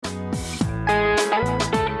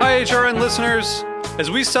HRN listeners.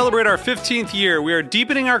 As we celebrate our 15th year, we are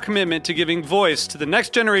deepening our commitment to giving voice to the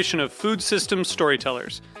next generation of food systems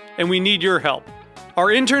storytellers, and we need your help. Our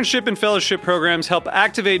internship and fellowship programs help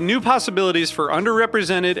activate new possibilities for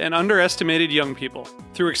underrepresented and underestimated young people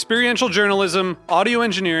through experiential journalism, audio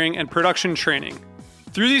engineering, and production training.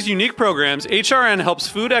 Through these unique programs, HRN helps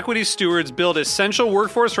food equity stewards build essential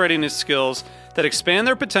workforce readiness skills that expand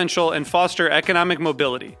their potential and foster economic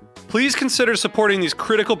mobility. Please consider supporting these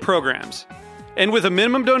critical programs. And with a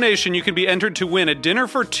minimum donation, you can be entered to win a dinner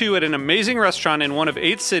for two at an amazing restaurant in one of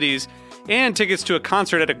 8 cities and tickets to a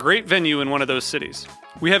concert at a great venue in one of those cities.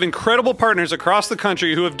 We have incredible partners across the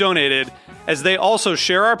country who have donated, as they also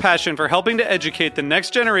share our passion for helping to educate the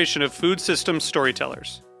next generation of food systems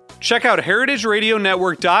storytellers. Check out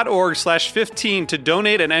heritageradionetwork.org/15 to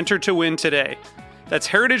donate and enter to win today. That's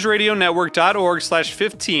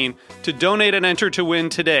heritageradionetwork.org/15 to donate and enter to win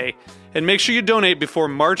today. And make sure you donate before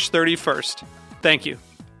March 31st. Thank you.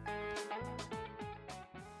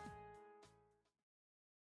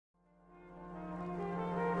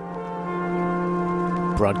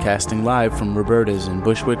 Broadcasting live from Roberta's in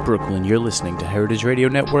Bushwick, Brooklyn, you're listening to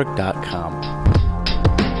heritageradionetwork.com.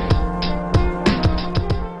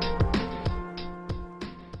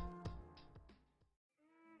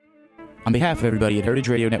 On behalf of everybody at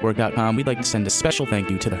heritageradionetwork.com, we'd like to send a special thank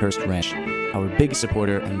you to the Hearst Ranch, our biggest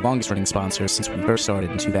supporter and longest-running sponsor since we first started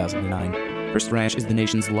in 2009. Hearst Ranch is the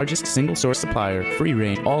nation's largest single-source supplier of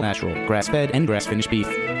free-range, all-natural, grass-fed, and grass-finished beef.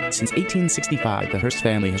 Since 1865, the Hearst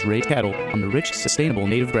family has raised cattle on the rich, sustainable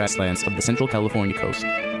native grasslands of the Central California coast.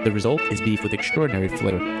 The result is beef with extraordinary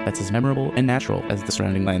flavor that's as memorable and natural as the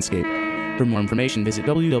surrounding landscape. For more information, visit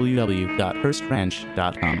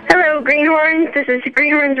www.hearstranch.com. Hello, Greenhorns. This is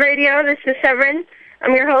Greenhorns Radio. This is Severin.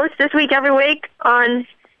 I'm your host this week, every week on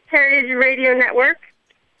Heritage Radio Network,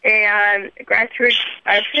 a grassroots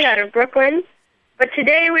outfit out of Brooklyn. But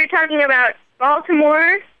today we're talking about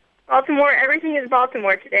Baltimore. Baltimore, everything is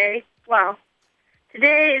Baltimore today. Wow.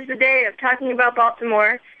 Today is the day of talking about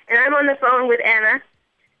Baltimore, and I'm on the phone with Anna.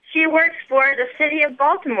 She works for the city of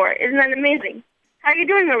Baltimore. Isn't that amazing? How are you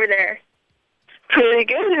doing over there? Pretty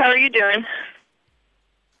good. How are you doing?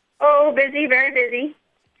 Oh, busy, very busy.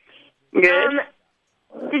 Good.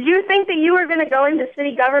 Did you think that you were going to go into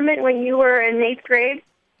city government when you were in 8th grade?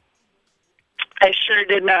 I sure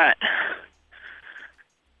did not.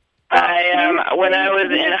 When I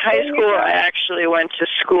was in high school, I actually went to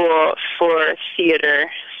school for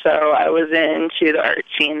theater, so I was into the art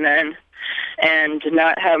scene then, and did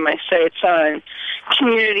not have my sights on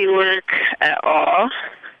community work at all.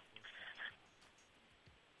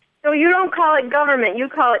 So you don't call it government, you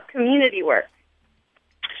call it community work.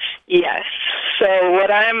 Yes. So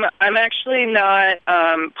what I'm actually not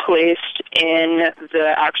placed in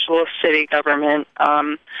the actual city government.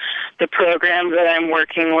 The program that I'm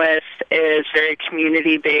working with is very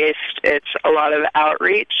community-based. It's a lot of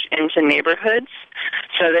outreach into neighborhoods.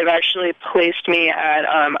 So they've actually placed me at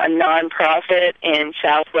a nonprofit in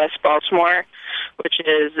Southwest Baltimore, which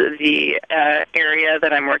is the area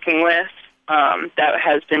that I'm working with. That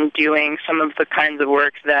has been doing some of the kinds of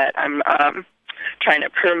work that I'm trying to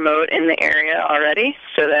promote in the area already,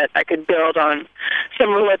 so that I could build on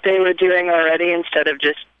some of what they were doing already instead of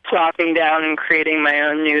just plopping down and creating my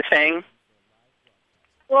own new thing.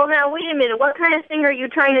 Well, now, wait a minute. What kind of thing are you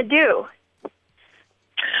trying to do?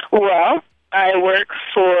 Well, I work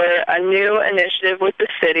for a new initiative with the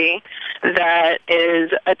city that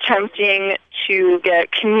is attempting to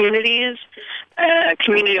get communities,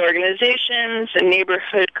 community organizations, and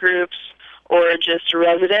neighborhood groups, or just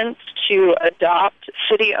residents to adopt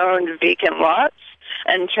city-owned vacant lots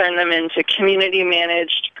and turn them into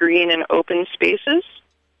community-managed green and open spaces.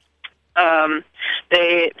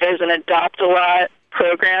 There's an Adopt-A-Lot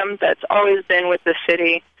program that's always been with the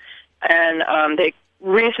city, and they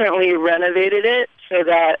recently renovated it so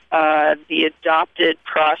that the adopted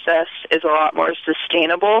process is a lot more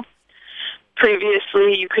sustainable.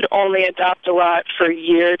 Previously, you could only adopt a lot for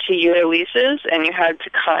year-to-year leases, and you had to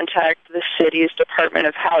contact the city's Department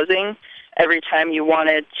of Housing every time you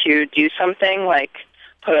wanted to do something, like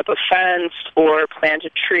put up a fence or plant a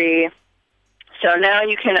tree. So now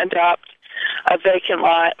you can adopt a vacant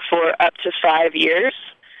lot for up to 5 years,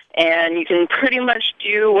 and you can pretty much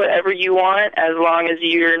do whatever you want as long as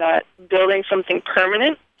you're not building something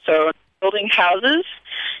permanent. So building houses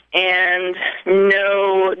and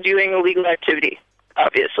no doing illegal activity,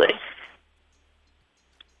 obviously.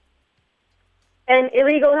 And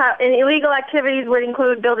illegal activities would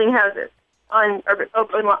include building houses on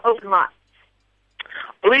open lots.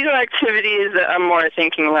 illegal activities, I'm more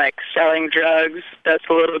thinking like selling drugs. That's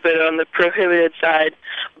a little bit on the prohibited side.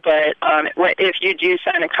 But if you do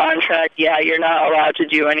sign a contract, yeah, you're not allowed to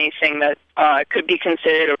do anything that could be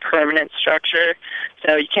considered a permanent structure.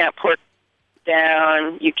 So you can't put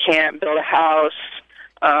down, you can't build a house.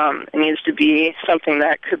 It needs to be something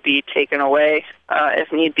that could be taken away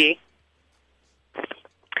if need be.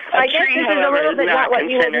 I guess this is a little bit not what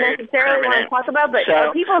you would necessarily want to talk about, but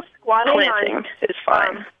are people squatting on is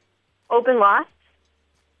fine. Open lots?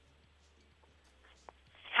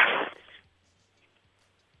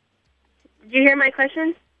 Did you hear my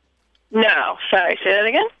question? No. Sorry, say that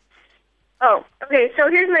again? Oh, okay, so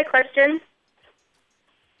here's my question.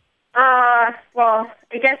 Well,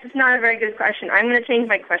 I guess it's not a very good question. I'm going to change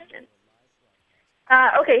my question.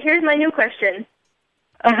 Okay, here's my new question.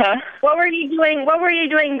 What were you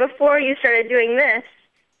doing before you started doing this,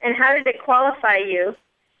 and how did it qualify you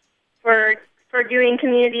for doing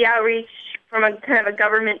community outreach from a kind of a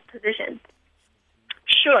government position?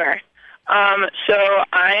 Sure. So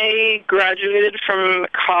I graduated from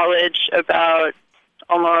college about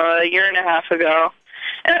almost a year and a half ago,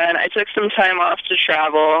 and I took some time off to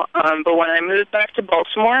travel. But when I moved back to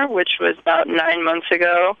Baltimore, which was about 9 months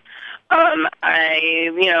ago, I,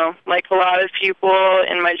 like a lot of people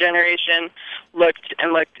in my generation, looked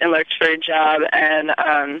for a job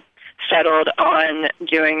and settled on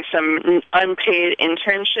doing some unpaid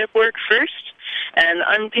internship work first. And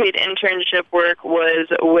unpaid internship work was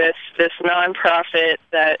with this nonprofit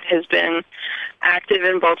that has been active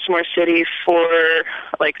in Baltimore City for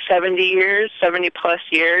like 70 plus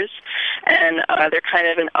years. And they're kind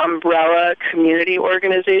of an umbrella community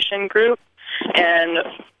organization group. And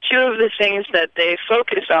two of the things that they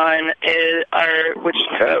focus on which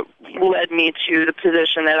led me to the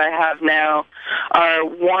position that I have now, are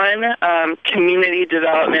one, community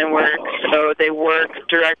development work. So they work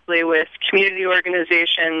directly with community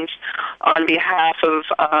organizations on behalf of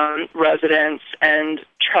residents and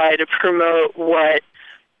try to promote what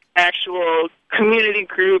actual community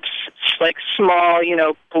groups, like small,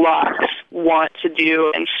 blocks, want to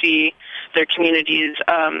do and see their communities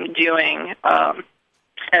doing.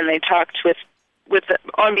 And they talked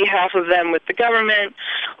on behalf of them with the government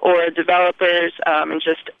or developers and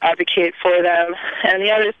just advocate for them. And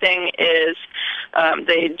the other thing is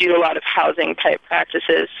they do a lot of housing type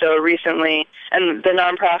practices. So recently, and the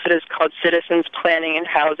nonprofit is called Citizens Planning and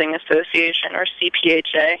Housing Association, or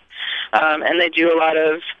CPHA, and they do a lot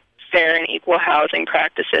of fair and equal housing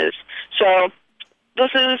practices. So this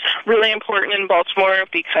is really important in Baltimore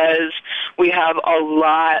because we have a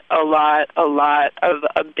lot of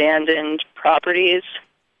abandoned properties,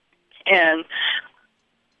 and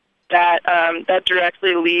that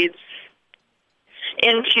directly leads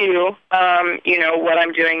into what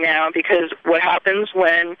I'm doing now, because what happens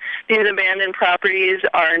when these abandoned properties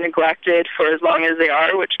are neglected for as long as they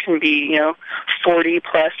are, which can be 40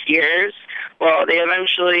 plus years, well, they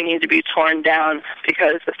eventually need to be torn down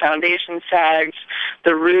because the foundation sags,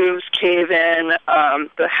 the roofs cave in,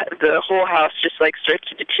 the whole house just starts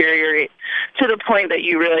to deteriorate to the point that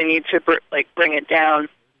you really need to bring it down.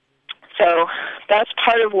 So that's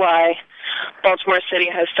part of why Baltimore City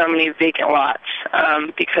has so many vacant lots,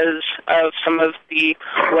 because of some of the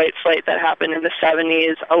white flight that happened in the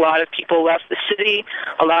 70s. A lot of people left the city.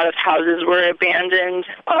 A lot of houses were abandoned,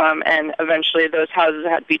 and eventually those houses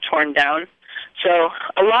had to be torn down. So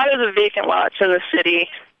a lot of the vacant lots in the city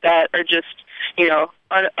that are just,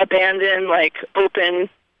 abandoned, open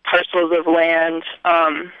parcels of land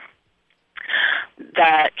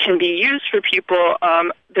that can be used for people,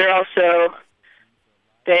 they're also...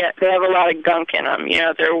 They have a lot of gunk in them.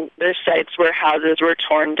 They're sites where houses were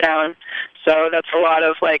torn down. So that's a lot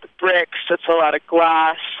of bricks. That's a lot of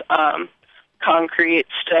glass, concrete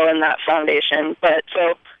still in that foundation. But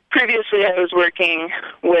so previously I was working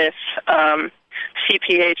with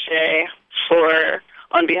CPHA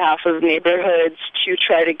on behalf of neighborhoods to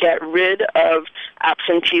try to get rid of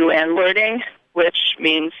absentee landlording, which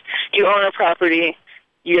means you own a property,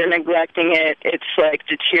 you're neglecting it, it's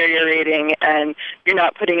deteriorating, and you're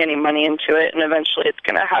not putting any money into it, and eventually it's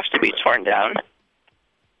going to have to be torn down.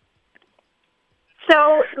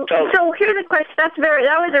 So here's a question. That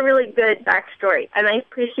was a really good backstory, and I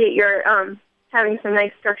appreciate your having some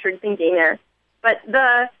nice structured thinking there. But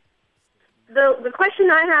the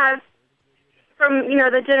question I have from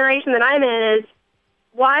the generation that I'm in is,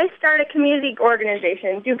 why start a community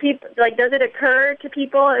organization? Do people does it occur to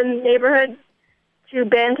people in neighborhoods to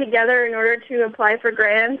band together in order to apply for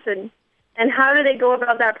grants, and how do they go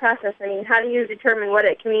about that process? I mean, how do you determine what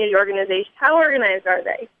a community organization, how organized are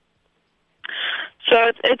they?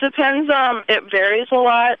 So it depends. It varies a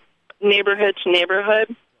lot, neighborhood to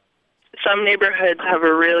neighborhood. Some neighborhoods have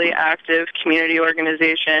a really active community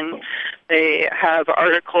organization. They have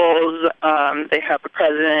articles, they have a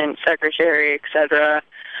president, secretary, etc.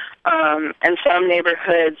 And some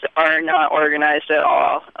neighborhoods are not organized at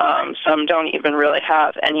all. Some don't even really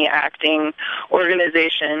have any acting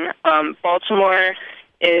organization. Baltimore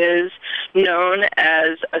is known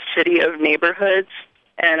as a city of neighborhoods,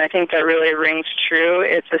 and I think that really rings true.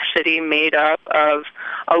 It's a city made up of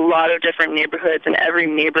a lot of different neighborhoods, and every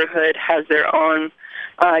neighborhood has their own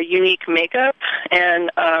unique makeup.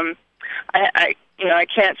 And I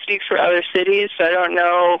can't speak for other cities, so I don't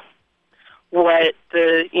know what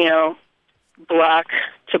the black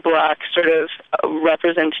to black sort of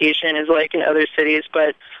representation is like in other cities,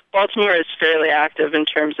 but Baltimore is fairly active in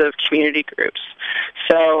terms of community groups.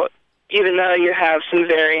 So even though you have some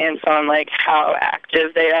variance on like how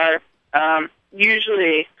active they are,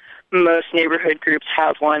 usually most neighborhood groups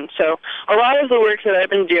have one. So a lot of the work that I've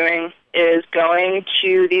been doing is going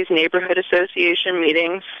to these neighborhood association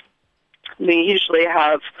meetings. We usually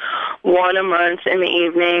have one a month in the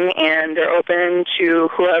evening, and they're open to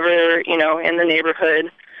whoever, in the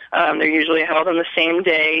neighborhood. They're usually held on the same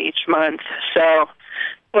day each month. So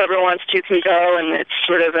whoever wants to can go, and it's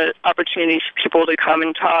sort of an opportunity for people to come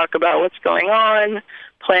and talk about what's going on,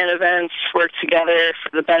 plan events, work together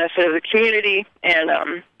for the benefit of the community. And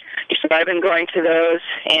so I've been going to those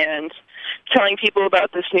and telling people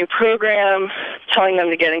about this new program, telling them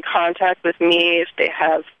to get in contact with me if they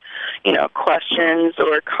have questions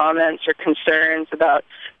or comments or concerns about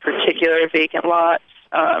particular vacant lots,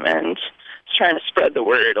 and trying to spread the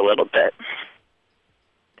word a little bit.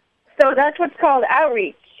 So that's what's called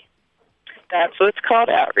outreach. That's what's called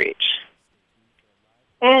outreach.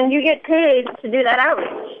 And you get paid to do that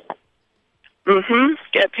outreach.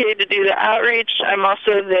 Get paid to do the outreach. I'm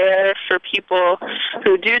also there for people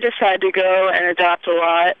who do decide to go and adopt a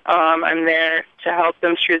lot. I'm there to help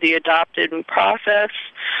them through the adoption process.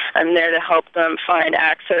 I'm there to help them find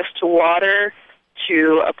access to water,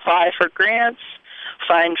 to apply for grants,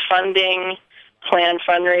 find funding, plan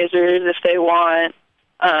fundraisers if they want,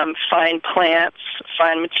 find plants,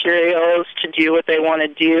 find materials to do what they want to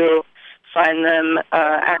do, find them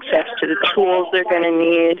access to the tools they're going to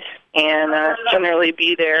need, and generally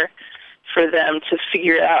be there for them to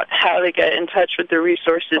figure out how to get in touch with the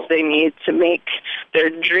resources they need to make their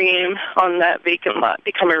dream on that vacant lot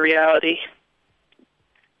become a reality.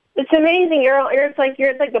 It's amazing. It's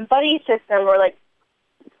like a buddy system, or like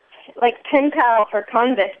pen pal for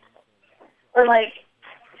convicts, or like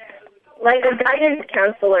a guidance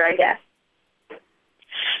counselor, I guess.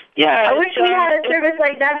 Yeah, I wish we had a service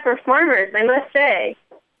like that for farmers, I must say.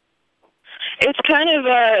 It's kind of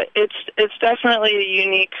it's definitely a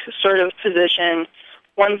unique sort of position.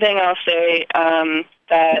 One thing I'll say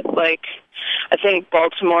that I think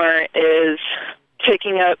Baltimore is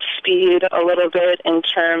picking up speed a little bit in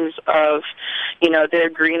terms of, their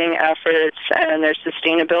greening efforts and their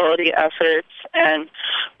sustainability efforts. And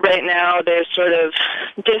right now there's sort of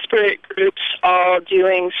disparate groups all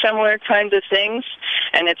doing similar kinds of things,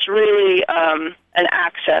 and it's really an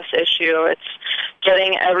access issue. It's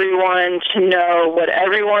getting everyone to know what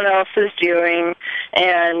everyone else is doing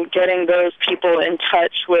and getting those people in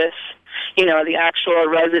touch with, the actual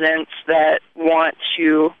residents that want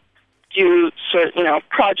to do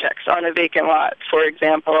projects on a vacant lot, for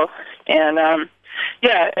example. And I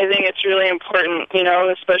think it's really important,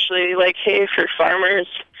 especially for farmers,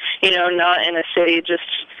 not in a city, just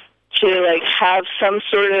to have some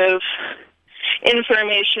sort of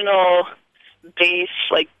informational base,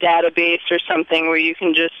 database or something where you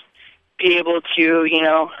can just be able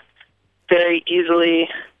to, very easily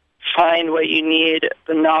find what you need,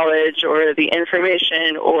 the knowledge or the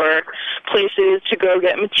information or places to go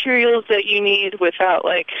get materials that you need without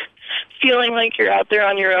feeling like you're out there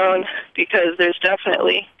on your own, because there's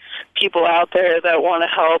definitely people out there that want to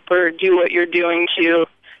help or do what you're doing too.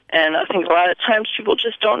 And I think a lot of times people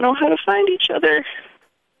just don't know how to find each other.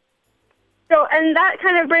 So, and that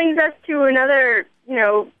kind of brings us to another,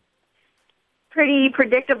 pretty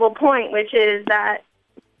predictable point, which is that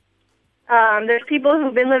there's people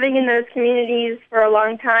who've been living in those communities for a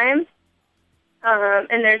long time,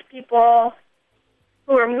 and there's people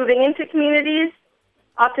who are moving into communities.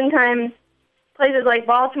 Oftentimes, places like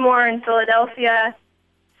Baltimore and Philadelphia,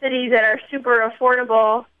 cities that are super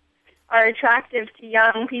affordable, are attractive to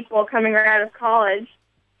young people coming right out of college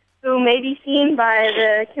who may be seen by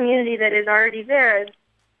the community that is already there as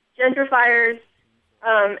gentrifiers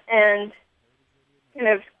and kind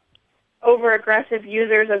of over-aggressive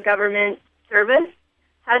users of government service.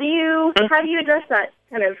 How do you address that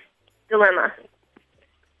kind of dilemma?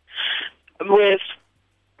 With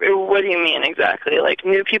what do you mean exactly? Like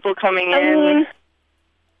new people coming in? I mean,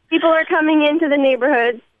 people are coming into the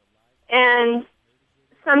neighborhoods and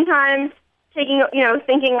sometimes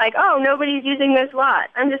thinking like, oh, nobody's using this lot.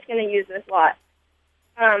 I'm just going to use this lot.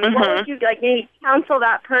 What would you maybe counsel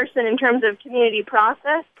that person in terms of community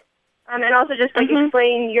process, and also just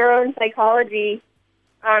explain your own psychology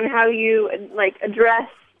on how you address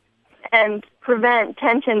and prevent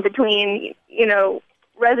tension between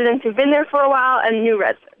residents who've been there for a while and new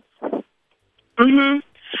residents.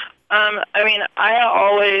 I mean, I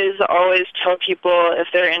always tell people if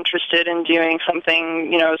they're interested in doing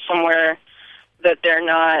something, somewhere that they're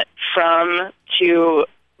not from, to,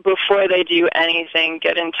 before they do anything,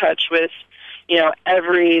 get in touch with,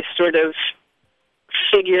 every sort of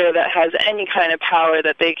figure that has any kind of power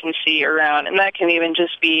that they can see around. And that can even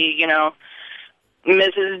just be,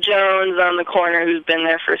 Mrs. Jones on the corner who's been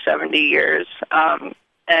there for 70 years.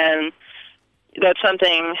 And that's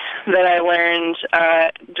something that I learned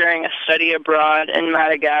during a study abroad in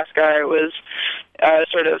Madagascar. It was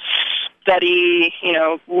sort of study,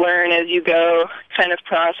 learn as you go kind of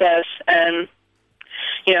process. And,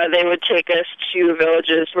 they would take us to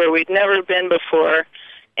villages where we'd never been before,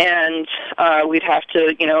 and we'd have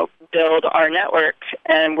to, build our network.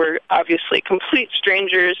 And we're obviously complete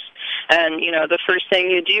strangers. And, the first thing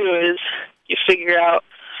you do is you figure out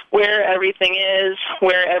where everything is,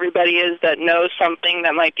 where everybody is that knows something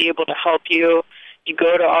that might be able to help you. You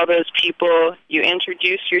go to all those people, you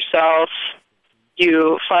introduce yourself,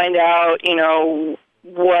 you find out,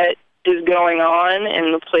 what is going on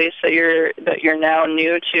in the place that you're now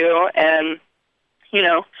new to, and, you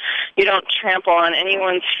don't trample on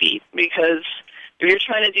anyone's feet, because if you're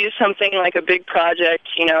trying to do something like a big project,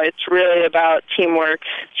 it's really about teamwork,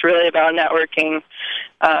 it's really about networking,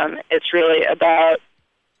 it's really about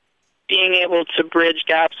being able to bridge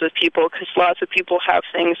gaps with people, because lots of people have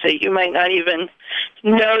things that you might not even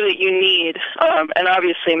know that you need. And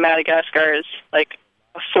obviously Madagascar is like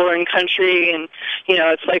a foreign country, and,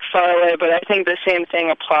 it's like far away, but I think the same thing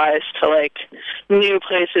applies to like new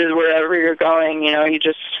places wherever you're going. You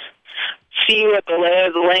just see what the lay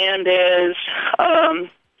of the land is,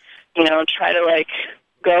 try to like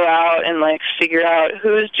go out and like figure out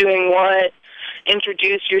who's doing what,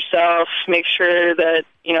 introduce yourself, make sure that,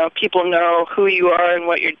 people know who you are and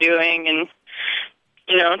what you're doing, and,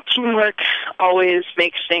 teamwork always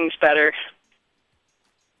makes things better.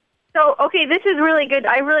 So, okay, this is really good.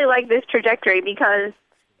 I really like this trajectory because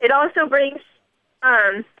it also brings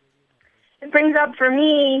up for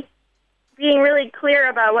me being really clear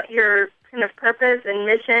about what your kind of purpose and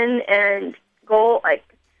mission and goals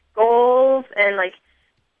and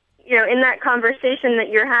in that conversation that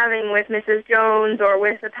you're having with Mrs. Jones or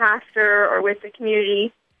with the pastor or with the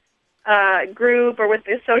community group or with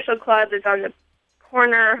the social club that's on the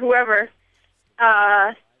corner, whoever,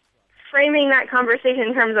 framing that conversation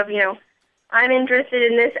in terms of, I'm interested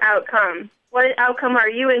in this outcome. What outcome are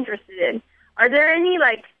you interested in? Are there any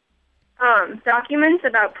documents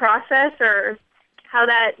about process or how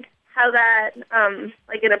that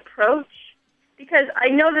an approach? Because I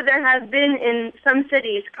know that there has been in some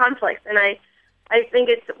cities conflicts, and I think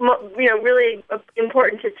it's really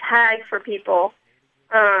important to tag for people.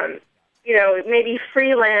 Maybe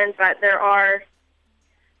freelance, but there are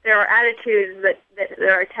attitudes that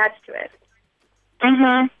are attached to it.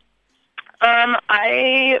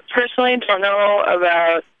 I personally don't know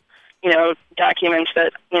about documents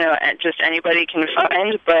that just anybody can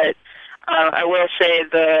find, but I will say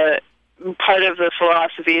the part of the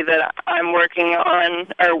philosophy that I'm working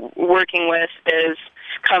with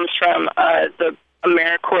comes from the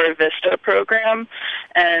AmeriCorps Vista program,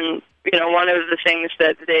 and one of the things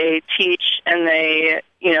that they teach and they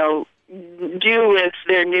do with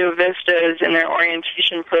their new vistas in their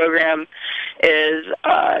orientation program is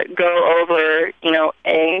go over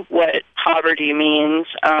what poverty means,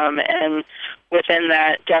 and within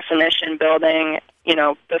that definition building,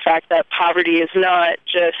 the fact that poverty is not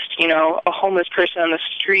just, a homeless person on the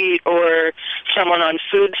street or someone on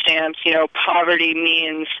food stamps. Poverty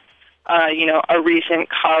means, a recent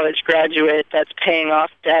college graduate that's paying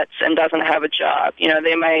off debts and doesn't have a job.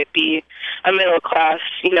 They might be a middle-class,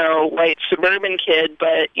 white suburban kid,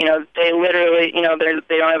 but, they literally,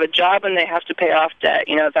 they don't have a job and they have to pay off debt.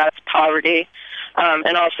 That's poverty.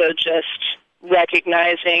 And also just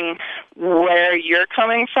recognizing where you're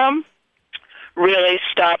coming from, really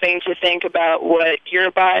stopping to think about what your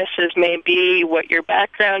biases may be, what your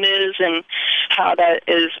background is, and how that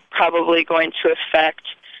is probably going to affect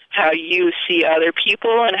how you see other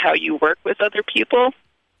people and how you work with other people.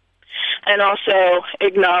 and also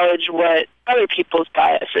acknowledge what other people's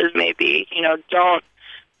biases may be. You know, don't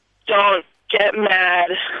get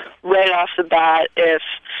mad right off the bat if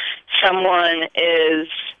someone is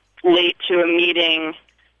late to a meeting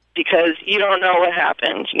because you don't know what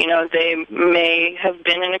happened. You know, they may have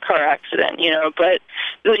been in a car accident, you know, but,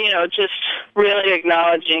 you know, just really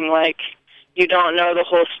acknowledging, like, you don't know the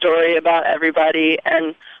whole story about everybody,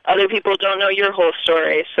 and other people don't know your whole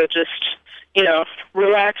story, so just, you know,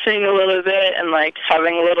 relaxing a little bit and, like,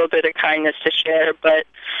 having a little bit of kindness to share. But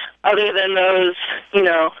other than those, you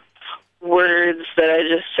know, words that I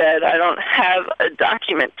just said, I don't have a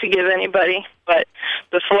document to give anybody, but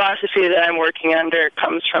the philosophy that I'm working under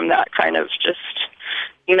comes from that kind of just,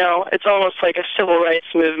 you know, it's almost like a civil rights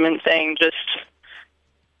movement thing, just,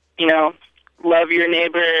 you know, love your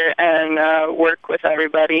neighbor and work with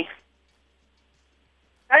everybody.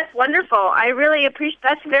 That's wonderful. I really appreciate.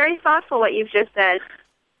 That's very thoughtful what you've just said.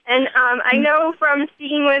 And I know from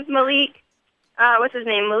speaking with Malik, what's his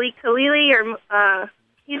name, Malik Khalili, or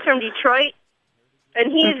he's from Detroit,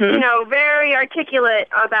 and he's you know, very articulate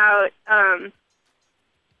about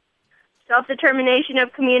self-determination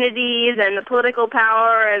of communities and the political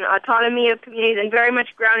power and autonomy of communities, and very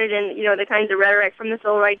much grounded in, you know, the kinds of rhetoric from the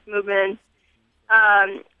civil rights movement.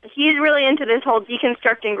 He's really into this whole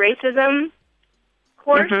deconstructing racism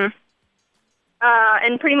course.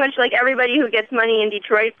 And pretty much like everybody who gets money in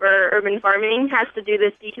Detroit for urban farming has to do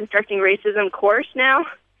this deconstructing racism course now.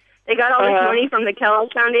 They got all this money from the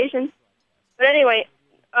Kellogg Foundation. But anyway,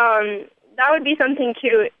 that would be something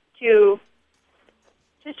to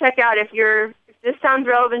check out if this sounds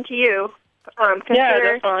relevant to you. Yeah,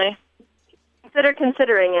 definitely. Consider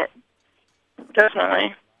considering it.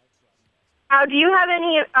 Definitely. Do you have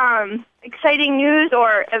any exciting news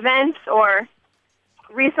or events or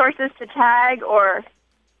resources to tag or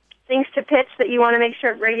things to pitch that you want to make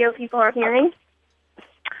sure radio people are hearing?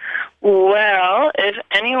 Well, if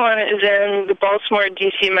anyone is in the Baltimore,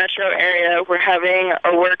 D.C. metro area, we're having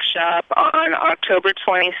a workshop on October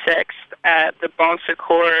 26th at the Bon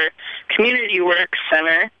Secours Community Work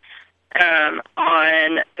Center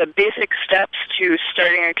on the basic steps to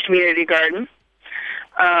starting a community garden.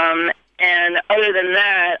 And other than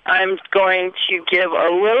that, I'm going to give a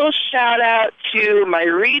little shout-out to my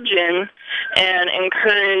region and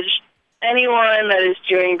encourage anyone that is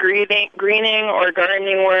doing greening or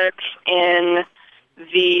gardening work in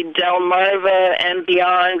the Delmarva and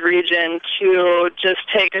beyond region to just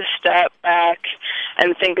take a step back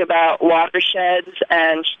and think about watersheds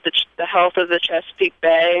and the health of the Chesapeake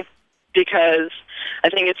Bay, because I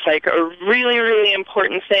think it's like a really, really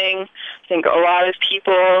important thing. I think a lot of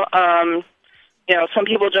people, you know, some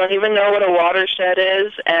people don't even know what a watershed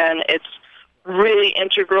is, and it's really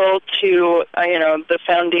integral to, you know, the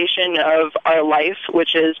foundation of our life,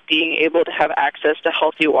 which is being able to have access to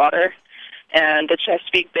healthy water. And the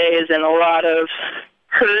Chesapeake Bay is in a lot of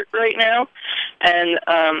hurt right now, and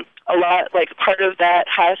a lot, like, part of that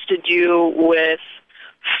has to do with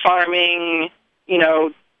farming, you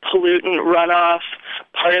know, pollutant runoff.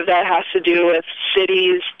 Part of that has to do with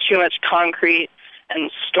cities, too much concrete,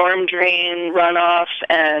 and storm drain runoff,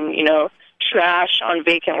 and, you know, trash on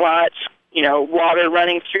vacant lots, you know, water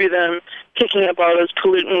running through them, picking up all those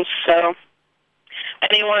pollutants. So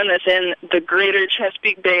anyone that's in the greater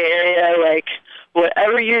Chesapeake Bay area, like,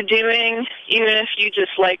 whatever you're doing, even if you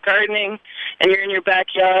just like gardening and you're in your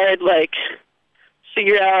backyard, like,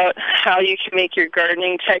 figure out how you can make your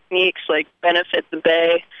gardening techniques, like, benefit the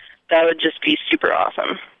bay. That would just be super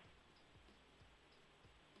awesome.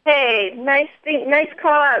 Hey, nice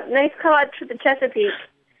call out to the Chesapeake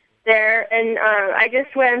there. And I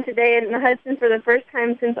just swam today in the Hudson for the first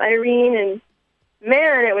time since Irene, and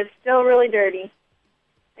man, it was still really dirty.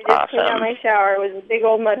 I just came out of my shower. It was a big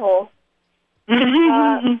old mud hole.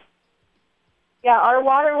 Yeah, our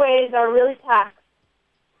waterways are really taxed.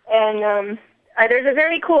 And there's a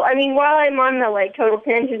very cool, I mean, while I'm on the, like, total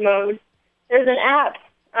tangent mode, there's an app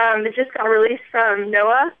that just got released from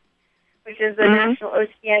NOAA, which is the National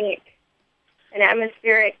Oceanic and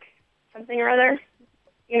Atmospheric something or other,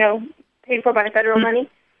 you know, paid for by federal money.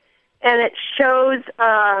 And it shows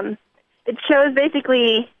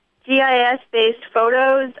basically GIS-based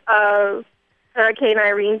photos of Hurricane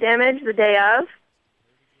Irene damage the day of.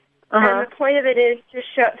 And the point of it is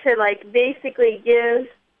to basically give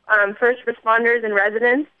first responders and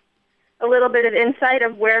residents a little bit of insight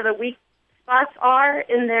of where the weak spots are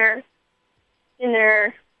in their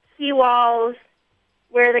seawalls,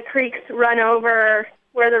 where the creeks run over,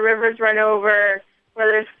 where the rivers run over,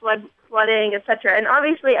 where there's flooding, etc. And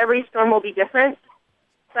obviously every storm will be different,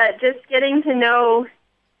 but just getting to know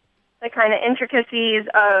the kind of intricacies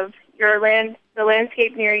of the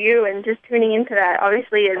landscape near you, and just tuning into that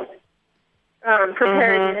obviously is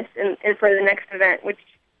preparedness and for the next event, which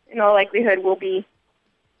in all likelihood will be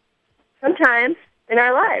sometime in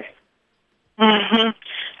our lives.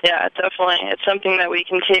 Yeah, definitely. It's something that we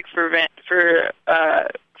can take for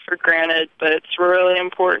granted, but it's really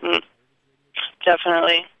important.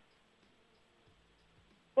 Definitely.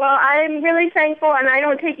 Well, I'm really thankful, and I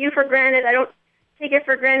don't take you for granted. I don't take it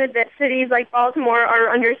for granted that cities like Baltimore are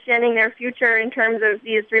understanding their future in terms of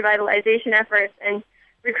these revitalization efforts and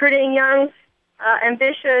recruiting young,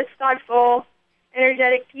 ambitious, thoughtful,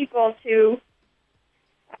 energetic people to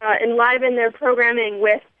enliven their programming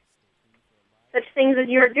with such things as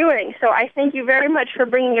you're doing. So I thank you very much for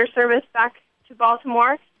bringing your service back to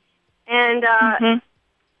Baltimore, and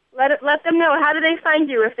let them know, how do they find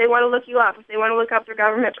you if they want to look you up, if they want to look up their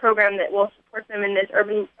government program that will support them in this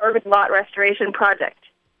urban lot restoration project?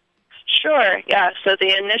 Sure, yeah. So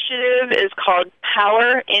the initiative is called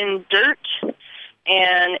Power in Dirt,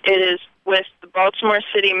 and it is with the Baltimore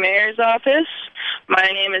City Mayor's Office. My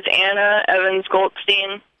name is Anna Evans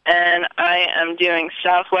Goldstein, and I am doing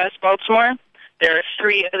Southwest Baltimore. There are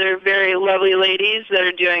 3 other very lovely ladies that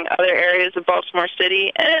are doing other areas of Baltimore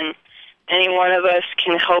City, and any one of us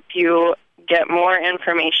can help you get more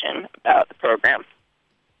information about the program.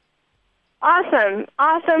 Awesome.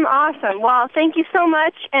 Well, thank you so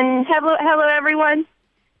much, and hello everyone.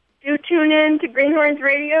 Do tune in to Greenhorns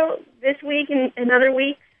Radio this week and other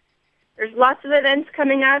weeks. There's lots of events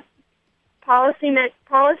coming up, policy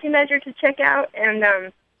measure to check out, and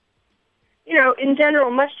in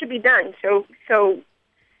general, much to be done. So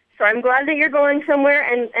I'm glad that you're going somewhere,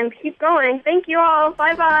 and keep going. Thank you all.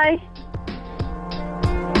 Bye-bye.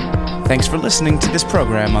 Thanks for listening to this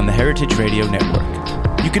program on the Heritage Radio Network.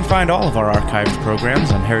 You can find all of our archived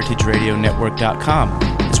programs on heritageradionetwork.com,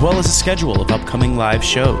 as well as a schedule of upcoming live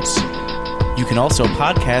shows. You can also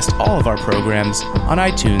podcast all of our programs on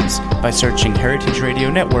iTunes by searching Heritage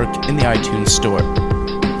Radio Network in the iTunes Store.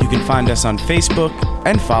 You can find us on Facebook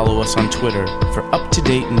and follow us on Twitter for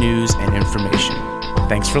up-to-date news and information.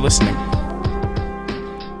 Thanks for listening.